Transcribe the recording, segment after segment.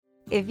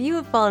If you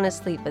have fallen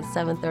asleep at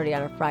 7:30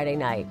 on a Friday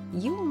night,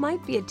 you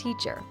might be a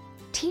teacher.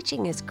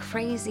 Teaching is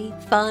crazy,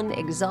 fun,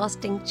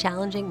 exhausting,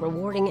 challenging,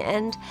 rewarding,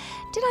 and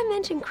did I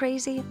mention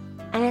crazy?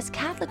 And as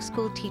Catholic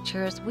school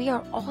teachers, we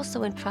are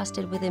also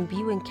entrusted with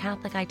imbuing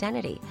Catholic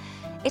identity.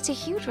 It's a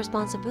huge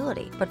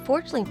responsibility, but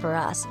fortunately for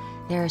us,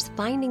 there is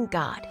Finding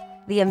God,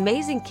 the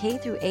amazing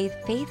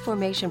K-8 faith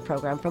formation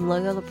program from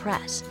Loyola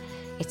Press.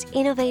 It's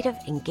innovative,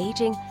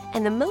 engaging,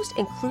 and the most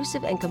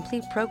inclusive and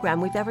complete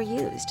program we've ever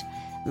used.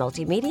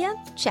 Multimedia?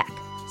 Check.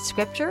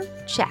 Scripture?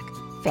 Check.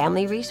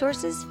 Family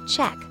resources?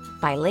 Check.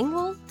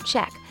 Bilingual?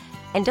 Check.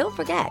 And don't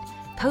forget,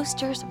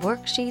 posters,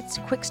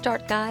 worksheets, quick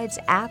start guides,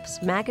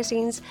 apps,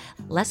 magazines,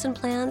 lesson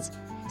plans.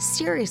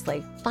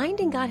 Seriously,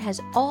 Finding God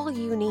has all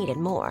you need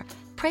and more.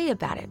 Pray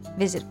about it.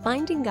 Visit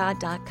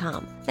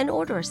findinggod.com, then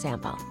order a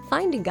sample.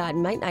 Finding God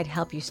might not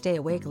help you stay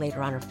awake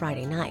later on a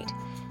Friday night,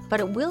 but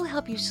it will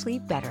help you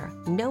sleep better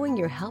knowing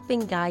you're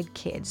helping guide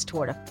kids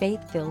toward a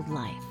faith-filled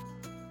life.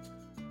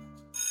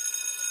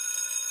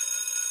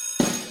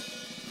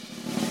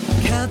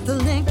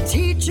 Catholic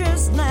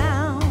Teachers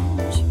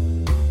Lounge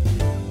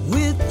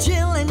with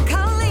Jill and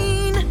Colleen.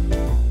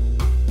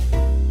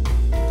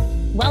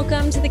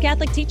 Welcome to the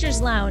Catholic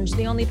Teachers Lounge,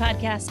 the only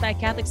podcast by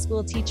Catholic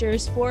school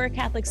teachers for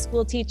Catholic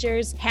school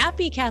teachers.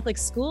 Happy Catholic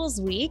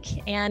Schools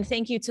Week, and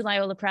thank you to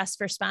Loyola Press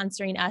for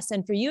sponsoring us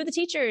and for you, the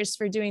teachers,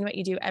 for doing what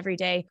you do every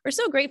day. We're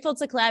so grateful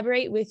to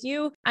collaborate with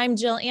you. I'm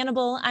Jill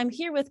Annabelle. I'm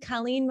here with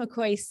Colleen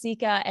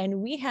McCoy-Sika, and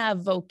we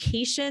have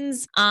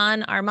vocations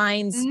on our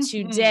minds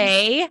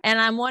today. And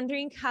I'm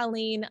wondering,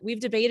 Colleen, we've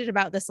debated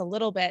about this a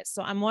little bit,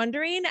 so I'm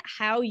wondering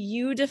how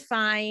you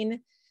define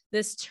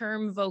this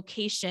term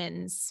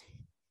vocations.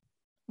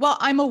 Well,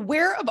 I'm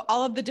aware of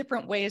all of the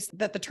different ways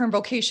that the term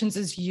vocations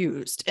is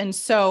used. And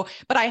so,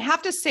 but I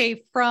have to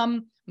say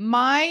from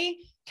my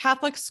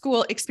Catholic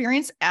school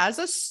experience as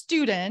a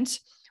student,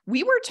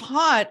 we were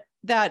taught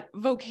that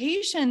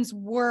vocations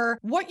were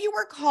what you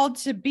were called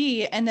to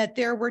be, and that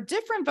there were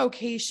different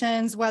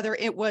vocations, whether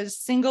it was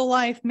single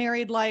life,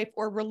 married life,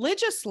 or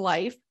religious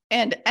life.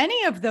 And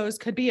any of those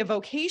could be a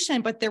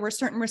vocation, but there were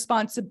certain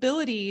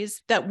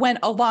responsibilities that went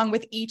along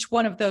with each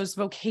one of those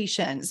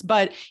vocations.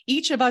 But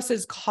each of us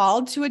is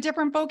called to a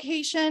different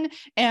vocation.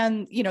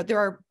 And, there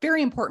are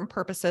very important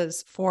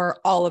purposes for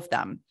all of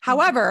them.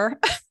 However,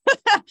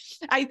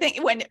 I think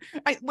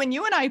when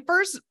you and I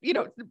first,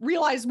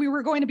 realized we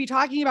were going to be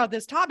talking about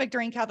this topic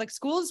during Catholic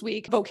Schools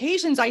Week,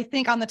 vocations, I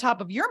think on the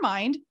top of your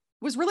mind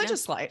was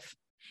religious life.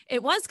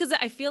 It was, because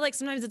I feel like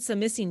sometimes it's a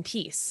missing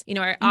piece.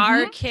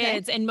 Our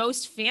kids and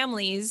most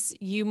families,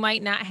 you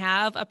might not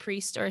have a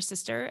priest or a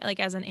sister, like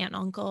as an aunt and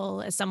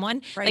uncle, as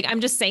someone. Right. Like, I'm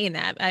just saying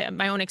that,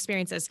 my own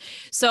experiences.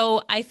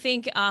 So I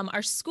think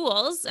our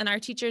schools, and our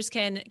teachers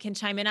can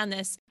chime in on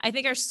this, I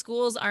think our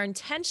schools are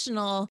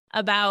intentional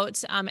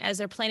about, as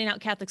they're planning out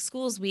Catholic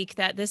Schools Week,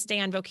 that this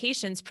day on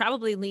vocations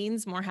probably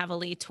leans more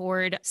heavily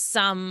toward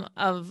some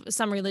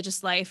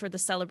religious life or the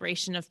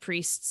celebration of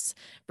priests,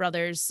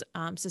 brothers,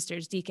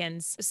 sisters,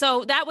 deacons.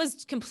 So that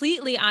was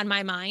completely on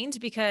my mind,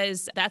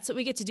 because that's what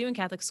we get to do in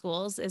Catholic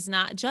schools, is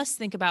not just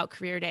think about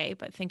career day,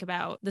 but think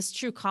about this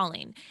true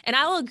calling. And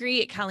I will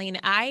agree, Colleen,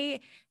 I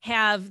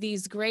have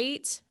these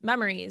great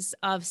memories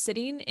of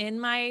sitting in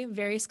my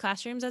various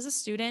classrooms as a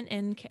student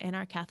in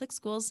our Catholic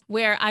schools,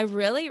 where I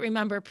really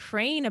remember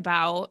praying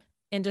about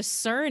and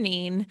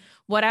discerning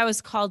what I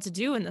was called to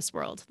do in this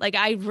world. Like,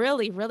 I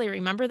really, really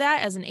remember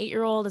that as an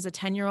 8-year-old, as a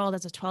 10-year-old,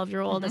 as a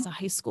 12-year-old, as a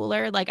high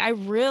schooler. Like, I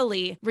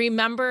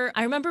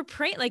remember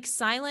praying, like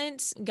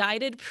silent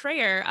guided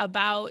prayer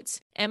about,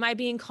 am I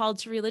being called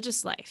to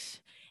religious life?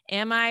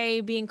 Am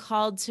I being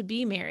called to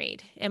be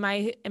married? Am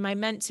I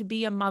meant to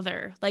be a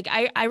mother? Like,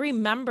 I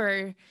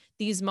remember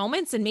these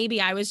moments, and maybe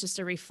I was just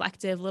a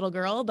reflective little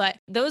girl, but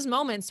those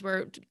moments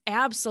were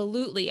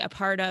absolutely a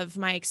part of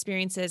my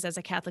experiences as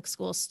a Catholic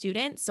school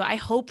student. So I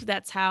hope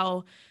that's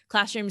how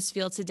classrooms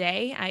feel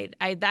today.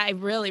 I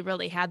really,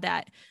 really had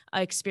that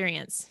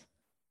experience.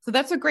 So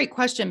that's a great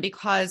question,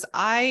 because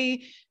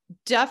I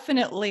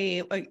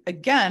definitely,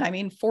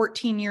 again,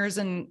 14 years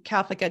in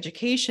Catholic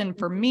education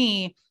for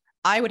me,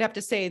 I would have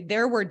to say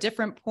there were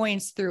different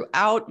points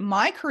throughout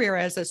my career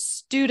as a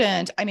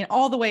student.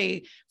 All the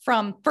way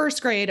from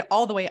first grade,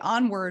 all the way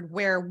onward,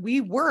 where we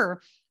were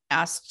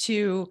asked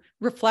to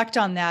reflect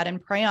on that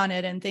and pray on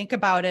it and think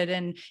about it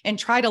and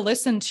try to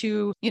listen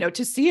to,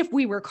 to see if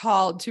we were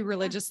called to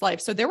religious life.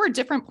 So there were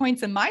different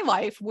points in my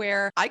life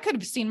where I could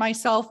have seen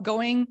myself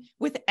going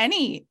with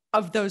any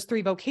of those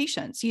three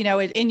vocations,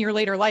 in your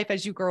later life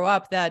as you grow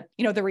up, that,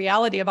 the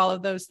reality of all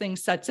of those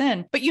things sets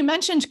in. But you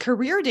mentioned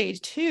career day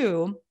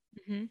too.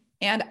 Mm-hmm.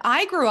 And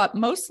I grew up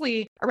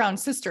mostly around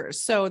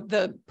sisters. So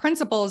the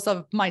principals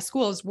of my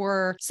schools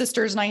were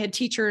sisters, and I had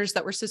teachers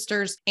that were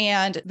sisters.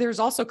 And there's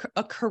also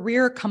a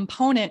career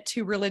component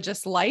to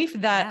religious life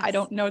that I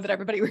don't know that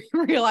everybody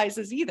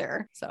realizes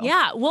either. So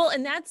yeah, well,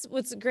 and that's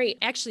what's great.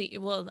 Actually, I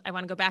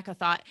want to go back a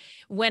thought.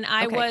 When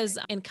I was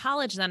in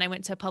college, then I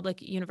went to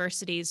public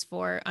universities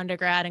for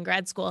undergrad and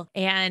grad school.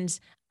 And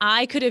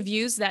I could have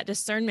used that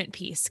discernment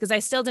piece because I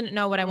still didn't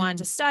know what I wanted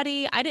to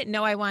study. I didn't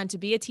know I wanted to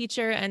be a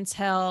teacher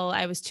until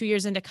I was 2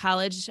 years into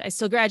college. I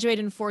still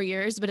graduated in 4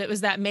 years, but it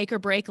was that make or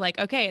break, like,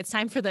 okay, it's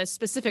time for the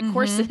specific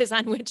courses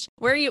on which,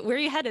 where are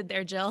you headed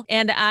there, Jill?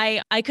 And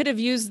I could have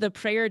used the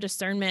prayer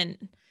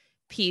discernment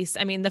piece.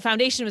 I mean, the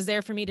foundation was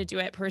there for me to do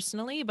it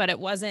personally, but it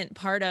wasn't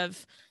part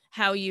of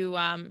how you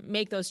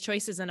make those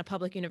choices in a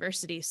public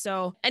university.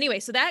 So anyway,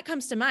 so that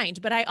comes to mind.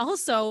 But I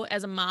also,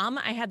 as a mom,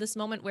 I had this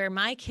moment where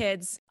my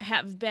kids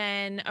have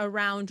been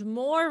around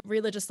more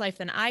religious life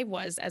than I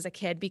was as a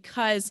kid,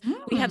 because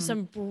we have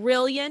some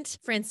brilliant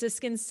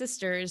Franciscan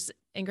sisters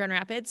in Grand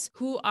Rapids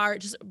who are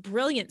just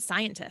brilliant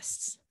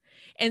scientists.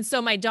 And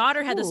so my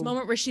daughter had this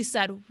moment where she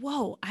said,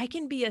 whoa, I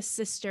can be a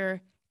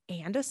sister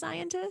and a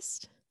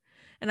scientist.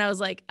 And I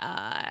was like,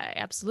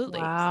 absolutely.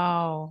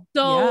 Wow.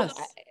 So,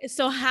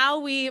 so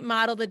how we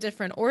model the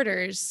different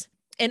orders.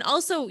 And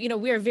also, you know,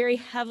 we are very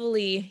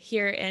heavily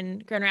here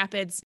in Grand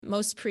Rapids.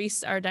 Most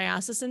priests are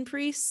diocesan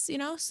priests, you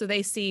know, so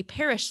they see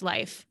parish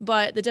life,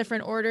 but the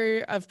different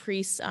order of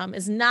priests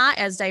is not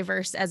as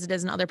diverse as it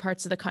is in other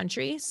parts of the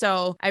country.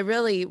 So I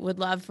really would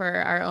love for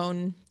our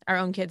own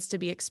kids to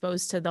be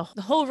exposed to the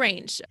whole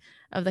range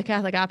of the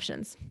Catholic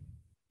options.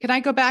 Can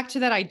I go back to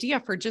that idea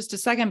for just a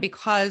second?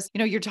 Because, you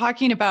know, you're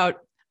talking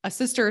about a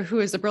sister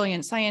who is a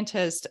brilliant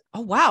scientist.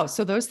 Oh, wow.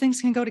 So those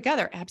things can go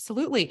together.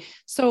 Absolutely.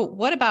 So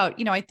what about,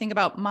 you know, I think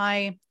about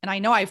and I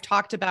know I've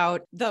talked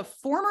about the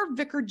former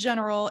vicar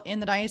general in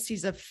the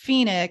Diocese of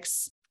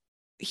Phoenix.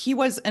 He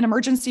was an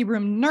emergency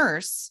room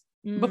nurse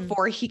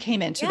before he came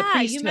into the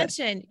priesthood. You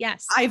mentioned,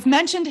 yes. I've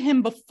mentioned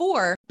him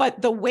before,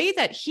 but the way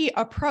that he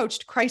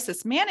approached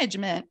crisis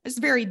management is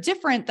very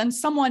different than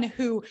someone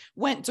who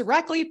went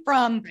directly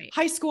from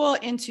high school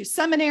into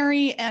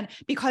seminary, and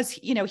because,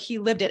 you know, he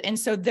lived it. And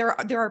so there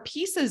are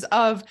pieces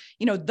of,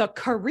 you know, the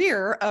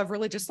career of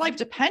religious life,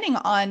 depending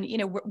on, you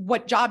know,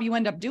 what job you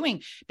end up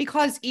doing,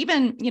 because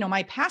even, you know,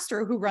 my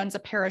pastor who runs a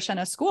parish and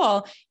a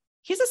school,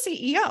 he's a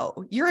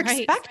CEO. You're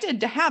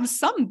expected to have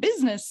some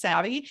business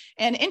savvy.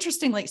 And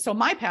interestingly, so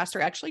my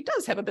pastor actually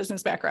does have a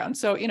business background.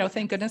 So, you know,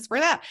 thank goodness for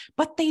that,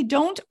 but they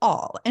don't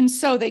all. And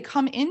so they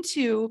come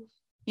into,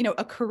 you know,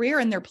 a career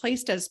and they're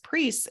placed as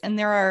priests, and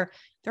there are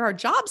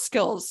job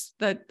skills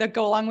that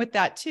go along with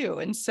that too.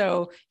 And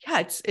so,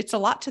 yeah, it's a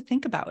lot to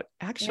think about,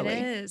 actually.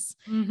 It is.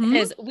 It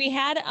is. We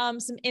had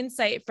some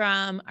insight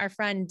from our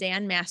friend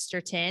Dan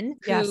Masterton,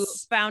 who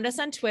found us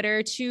on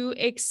Twitter to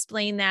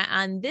explain that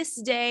on this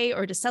day,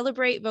 or to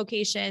celebrate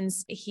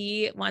vocations,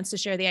 he wants to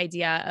share the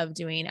idea of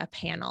doing a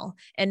panel,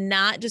 and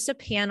not just a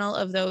panel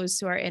of those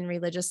who are in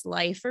religious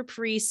life or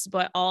priests,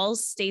 but all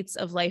states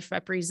of life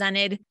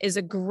represented is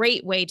a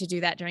great way to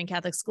do that during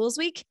Catholic Schools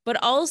Week, but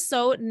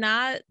also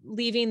not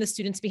leaving the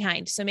students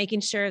behind. So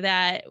making sure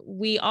that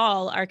we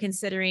all are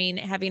considering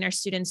having our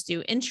students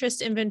do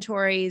interest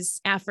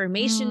inventories,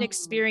 affirmation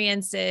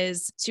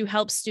experiences to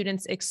help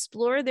students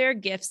explore their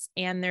gifts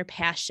and their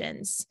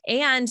passions.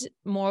 And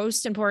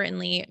most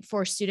importantly,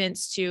 for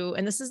students to,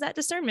 and this is that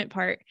discernment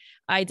part,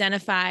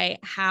 identify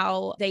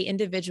how they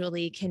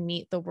individually can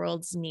meet the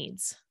world's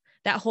needs.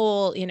 That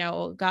whole, you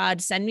know,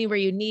 God, send me where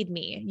you need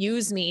me,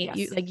 use me,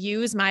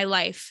 use my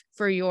life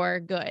for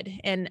your good.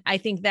 And I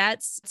think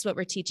that's what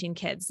we're teaching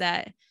kids,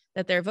 that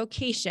their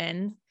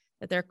vocation,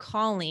 that their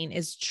calling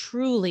is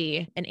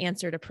truly an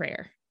answer to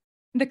prayer.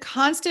 The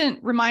constant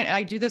reminder,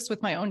 I do this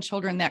with my own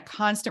children, that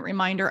constant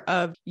reminder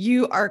of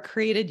you are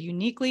created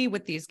uniquely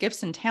with these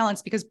gifts and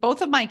talents, because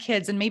both of my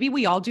kids, and maybe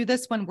we all do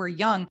this when we're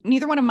young,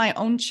 neither one of my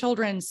own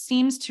children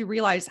seems to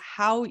realize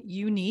how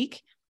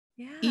unique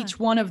each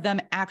one of them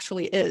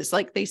actually is.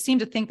 Like, they seem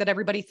to think that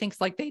everybody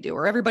thinks like they do,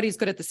 or everybody's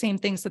good at the same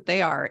things that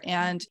they are.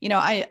 And, you know,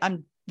 I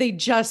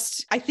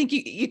think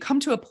you come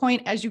to a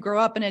point as you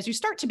grow up and as you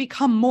start to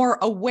become more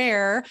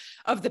aware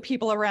of the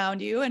people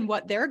around you and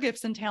what their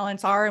gifts and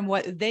talents are and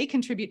what they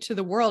contribute to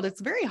the world. It's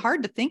very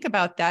hard to think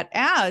about that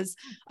as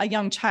a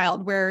young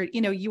child, where,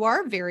 you know, you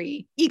are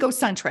very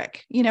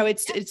egocentric, you know,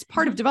 it's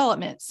part of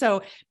development.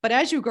 So, but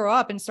as you grow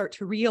up and start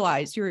to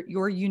realize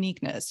your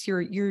uniqueness,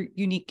 your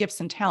unique gifts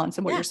and talents,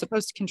 and what you're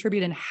supposed to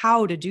contribute and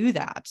how to do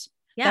that.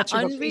 Yeah,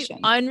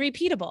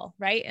 unrepeatable,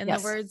 right? In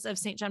the words of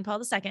St. John Paul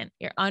II,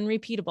 you're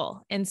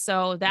unrepeatable. And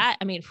so that,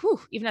 I mean,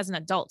 even as an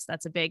adult,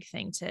 that's a big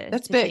thing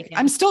That's big.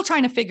 I'm still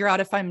trying to figure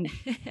out if I'm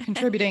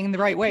contributing in the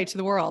right way to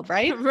the world,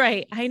 right?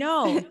 Right. I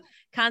know.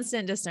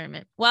 Constant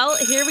discernment. Well,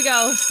 here we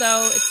go.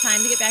 So it's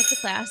time to get back to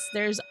class.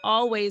 There's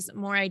always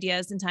more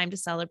ideas and time to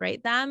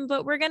celebrate them,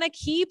 but we're going to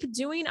keep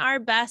doing our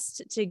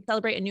best to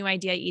celebrate a new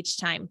idea each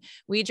time.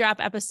 We drop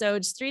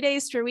episodes 3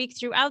 days per week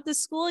throughout the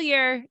school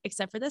year,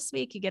 except for this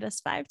week. You get us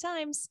 5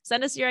 times.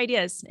 Send us your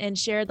ideas and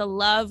share the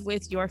love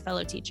with your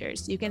fellow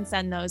teachers. You can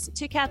send those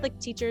to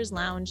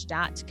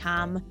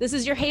CatholicTeachersLounge.com. This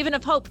is your haven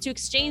of hope to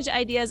exchange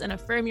ideas and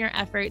affirm your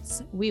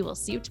efforts. We will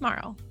see you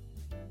tomorrow.